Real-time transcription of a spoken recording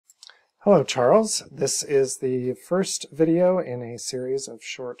Hello, Charles. This is the first video in a series of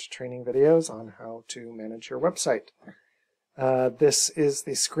short training videos on how to manage your website. This is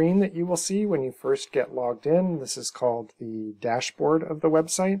the screen that you will see when you first get logged in. This is called the dashboard of the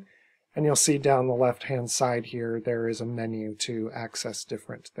website, and you'll see down the left-hand side here there is a menu to access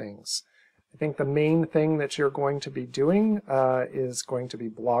different things. I think the main thing that you're going to be doing is going to be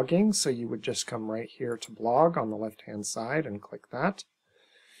blogging, so you would just come right here to blog on the left-hand side and click that.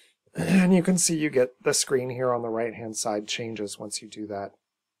 And you can see you get the screen here on the right hand side changes once you do that.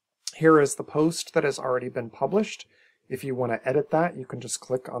 Here is the post that has already been published. If you want to edit that, you can just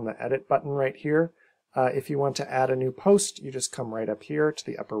click on the edit button right here. If you want to add a new post, you just come right up here to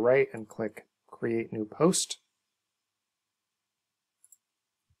the upper right and click create new post.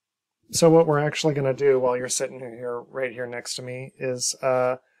 So what we're actually going to do while you're sitting here right here next to me is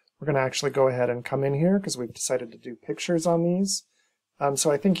we're going to actually go ahead and come in here because we've decided to do pictures on these.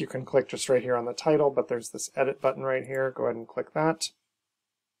 So I think you can click just right here on the title, but there's this edit button right here. Go ahead and click that.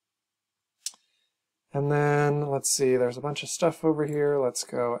 And then let's see, there's a bunch of stuff over here. Let's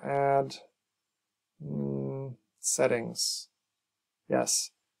go add settings. Yes,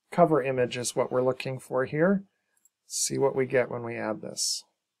 cover image is what we're looking for here. Let's see what we get when we add this.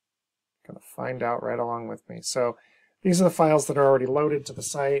 I'm going to find out right along with me. So these are the files that are already loaded to the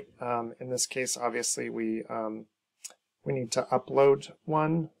site. In this case, obviously, we need to upload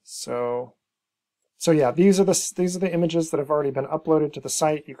one. So yeah, these are the images that have already been uploaded to the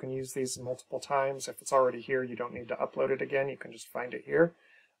site. You can use these multiple times. If it's already here, you don't need to upload it again. You can just find it here.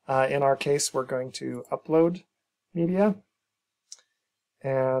 In our case, we're going to upload media.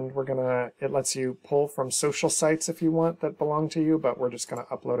 And it lets you pull from social sites if you want that belong to you, but we're just going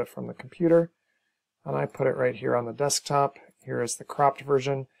to upload it from the computer. And I put it right here on the desktop. Here is the cropped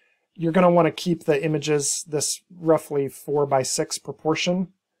version. You're going to want to keep the images this roughly 4:6 proportion.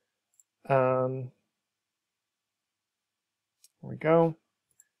 There we go.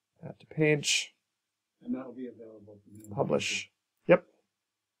 Add to page. And that'll be available. Publish. Yep.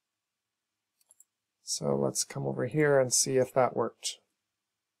 So let's come over here and see if that worked.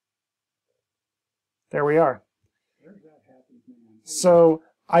 There we are. So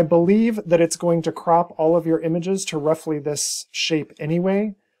I believe that it's going to crop all of your images to roughly this shape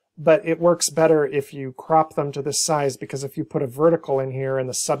anyway. But it works better if you crop them to this size, because if you put a vertical in here and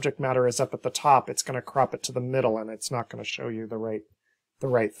the subject matter is up at the top, it's going to crop it to the middle and it's not going to show you the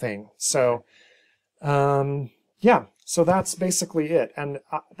right thing. So yeah, so that's basically it. And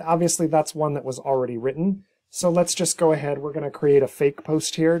obviously that's one that was already written. So let's just go ahead. We're going to create a fake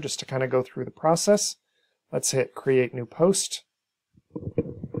post here just to kind of go through the process. Let's hit create new post.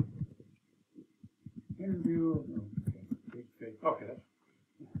 Interview. Okay.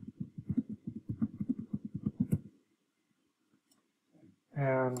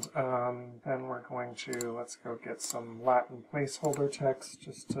 And then we're going to, let's go get some Latin placeholder text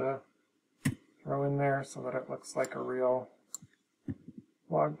just to throw in there so that it looks like a real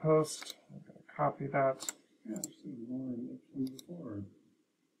blog post. I'm going to copy that. Yeah, I've seen more than before.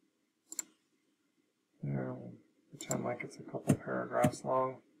 There, we'll pretend like it's a couple paragraphs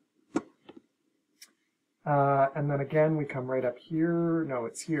long. And then again, we come right up here. No,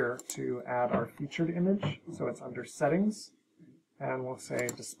 it's here to add our featured image. So it's under settings. And we'll say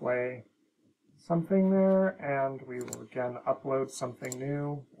display something there, and we will again upload something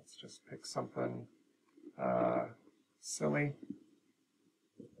new. Let's just pick something silly.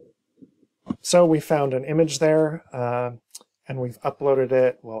 So we found an image there, and we've uploaded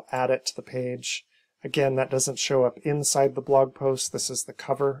it. We'll add it to the page. Again, that doesn't show up inside the blog post. This is the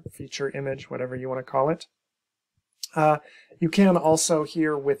cover feature image, whatever you want to call it. You can also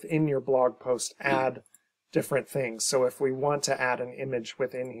here within your blog post add different things. So if we want to add an image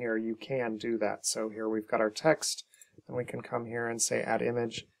within here, you can do that. So here we've got our text, and we can come here and say add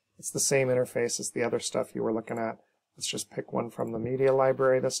image. It's the same interface as the other stuff you were looking at. Let's just pick one from the media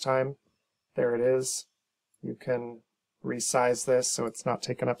library this time. There it is. You can resize this so it's not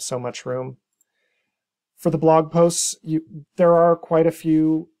taking up so much room. For the blog posts, there are quite a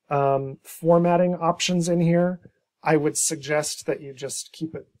few formatting options in here. I would suggest that you just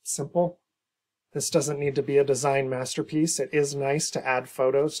keep it simple. This doesn't need to be a design masterpiece. It is nice to add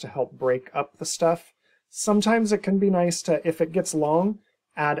photos to help break up the stuff. Sometimes it can be nice to, if it gets long,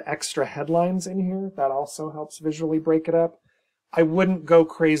 add extra headlines in here. That also helps visually break it up. I wouldn't go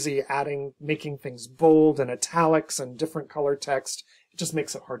crazy making things bold and italics and different color text. It just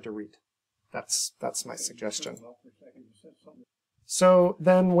makes it hard to read. That's my suggestion. So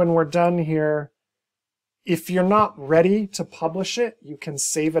then when we're done here, if you're not ready to publish it, you can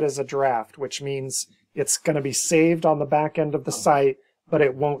save it as a draft, which means it's going to be saved on the back end of the site, but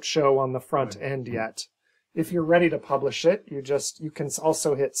it won't show on the front end yet. If you're ready to publish it, you can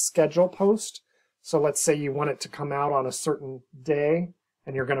also hit schedule post. So let's say you want it to come out on a certain day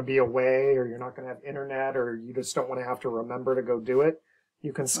and you're going to be away, or you're not going to have internet, or you just don't want to have to remember to go do it.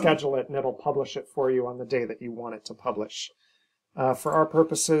 You can schedule it and it'll publish it for you on the day that you want it to publish. For our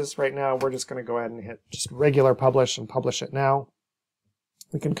purposes right now, we're just going to go ahead and hit just regular publish and publish it now.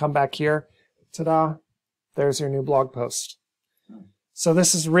 We can come back here. Ta-da! There's your new blog post. So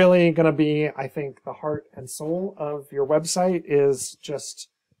this is really going to be, I think, the heart and soul of your website is just,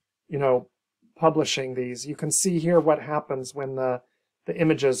 publishing these. You can see here what happens when the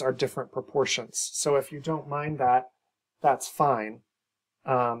images are different proportions. So if you don't mind that, that's fine.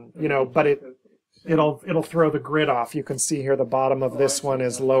 But it'll throw the grid off. You can see here the bottom of this one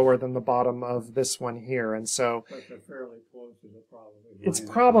is lower than the bottom of this one here, and so it's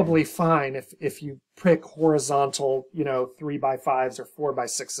probably fine if you pick horizontal, 3x5s or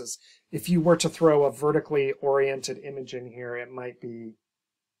 4x6s. If you were to throw a vertically oriented image in here, it might be,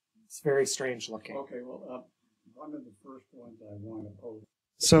 it's very strange looking. Okay, well, one of the first ones I want to post.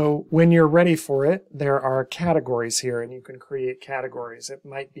 So when you're ready for it, there are categories here, and you can create categories. It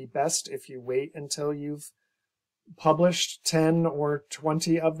might be best if you wait until you've published 10 or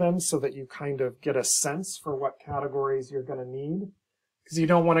 20 of them so that you kind of get a sense for what categories you're going to need. Because you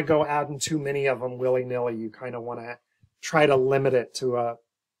don't want to go adding too many of them willy-nilly. You kind of want to try to limit it to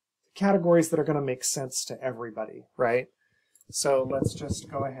categories that are going to make sense to everybody, right? So let's just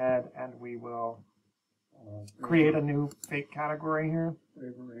go ahead and we will create a new fake category here.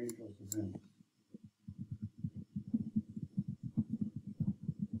 Braver Angels event.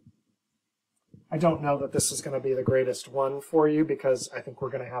 I don't know that this is going to be the greatest one for you because I think we're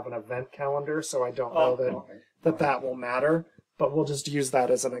going to have an event calendar, so I don't know that will matter. But we'll just use that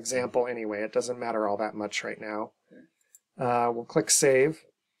as an example anyway. It doesn't matter all that much right now. We'll click Save.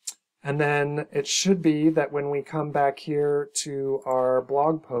 And then it should be that when we come back here to our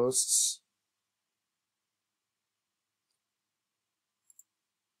blog posts,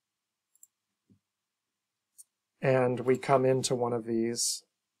 and we come into one of these,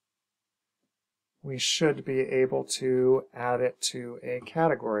 we should be able to add it to a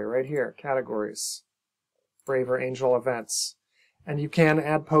category right here, Categories, Braver Angel Events. And you can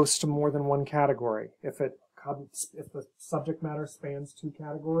add posts to more than one category. If the subject matter spans 2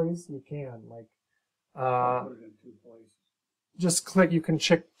 categories, you can. Put it in 2 places. Just click, you can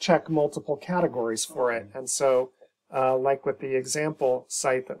check multiple categories for it. And so, like with the example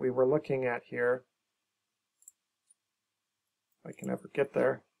site that we were looking at here, if I can ever get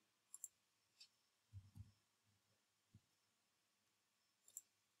there.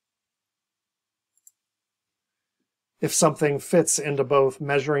 If something fits into both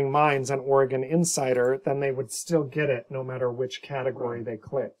Measuring Minds and Oregon Insider, then they would still get it no matter which category they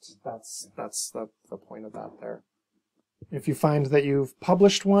clicked. That's the point of that there. If you find that you've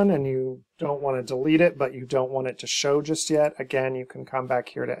published one and you don't want to delete it, but you don't want it to show just yet, again, you can come back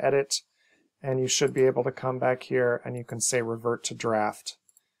here to Edit, and you should be able to come back here and you can say Revert to Draft.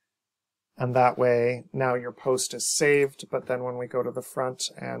 And that way, now your post is saved, but then when we go to the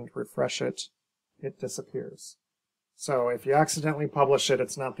front and refresh it, it disappears. So if you accidentally publish it,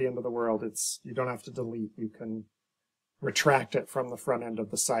 it's not the end of the world. You don't have to delete. You can retract it from the front end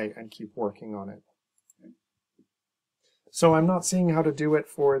of the site and keep working on it. So I'm not seeing how to do it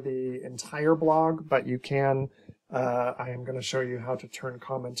for the entire blog, but you can. I am going to show you how to turn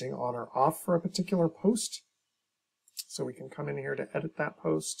commenting on or off for a particular post. So we can come in here to edit that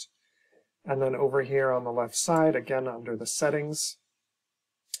post. And then over here on the left side, again under the settings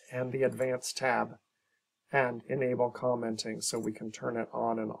and the advanced tab, and enable commenting, so we can turn it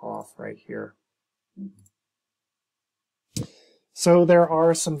on and off right here. So there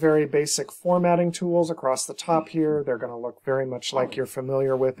are some very basic formatting tools across the top here. They're going to look very much like you're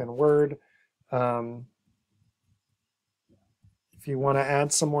familiar with in Word. If you want to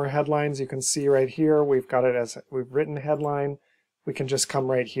add some more headlines, you can see right here, we've got it as we've written headline. We can just come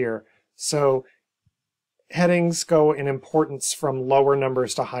right here. So headings go in importance from lower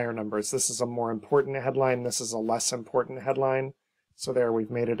numbers to higher numbers. This is a more important headline. This is a less important headline. So there,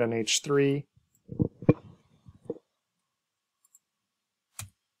 we've made it an H3.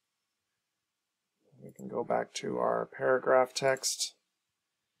 We can go back to our paragraph text.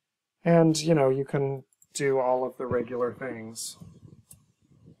 And, you can do all of the regular things.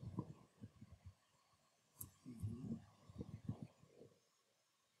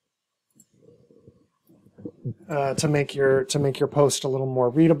 To make your post a little more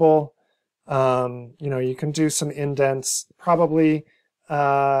readable. You can do some indents. Probably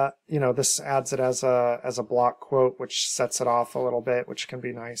This adds it as a block quote, which sets it off a little bit, which can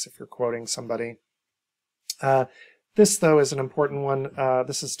be nice if you're quoting somebody. This, though, is an important one.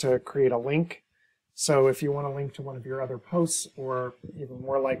 This is to create a link. So if you want to link to one of your other posts, or even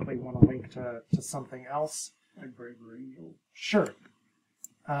more likely want to link to something else. Like Braver Angel. Sure.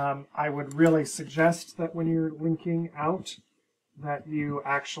 I would really suggest that when you're linking out, that you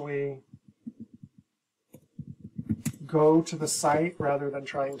actually go to the site rather than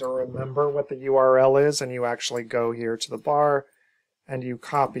trying to remember what the URL is, and you actually go here to the bar and you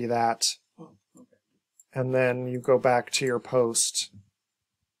copy that, and then you go back to your post.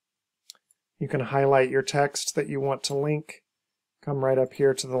 You can highlight your text that you want to link, come right up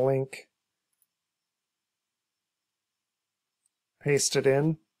here to the link, paste it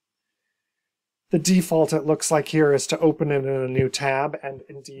in. The default, it looks like here, is to open it in a new tab, and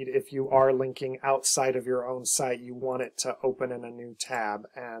indeed, if you are linking outside of your own site, you want it to open in a new tab,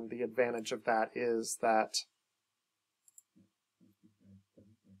 and the advantage of that is that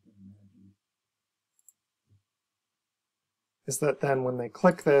then when they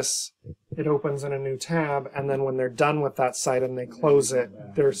click this, it opens in a new tab, and then when they're done with that site and they close it,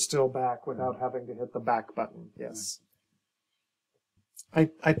 they're still back without having to hit the back button. Yes.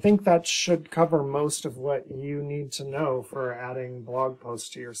 I think that should cover most of what you need to know for adding blog posts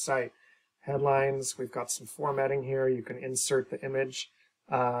to your site. Headlines, we've got some formatting here. You can insert the image.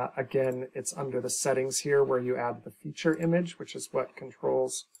 Again, it's under the settings here where you add the feature image, which is what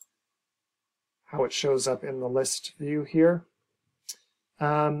controls how it shows up in the list view here.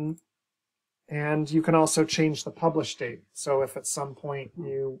 And you can also change the publish date. So if at some point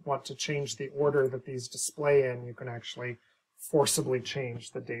you want to change the order that these display in, you can actually forcibly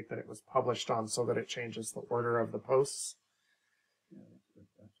change the date that it was published on so that it changes the order of the posts.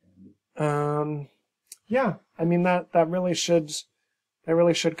 Yeah, I mean that really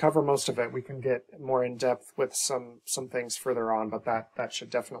should cover most of it. We can get more in depth with some things further on, but that should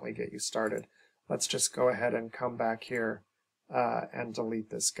definitely get you started. Let's just go ahead and come back here and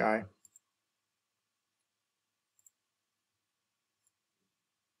delete this guy.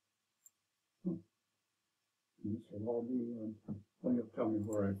 This will all be, well, you'll tell me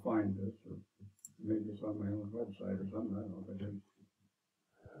where I find this, or maybe it's on my own website or something. I don't know if I did.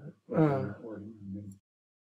 Recording, maybe.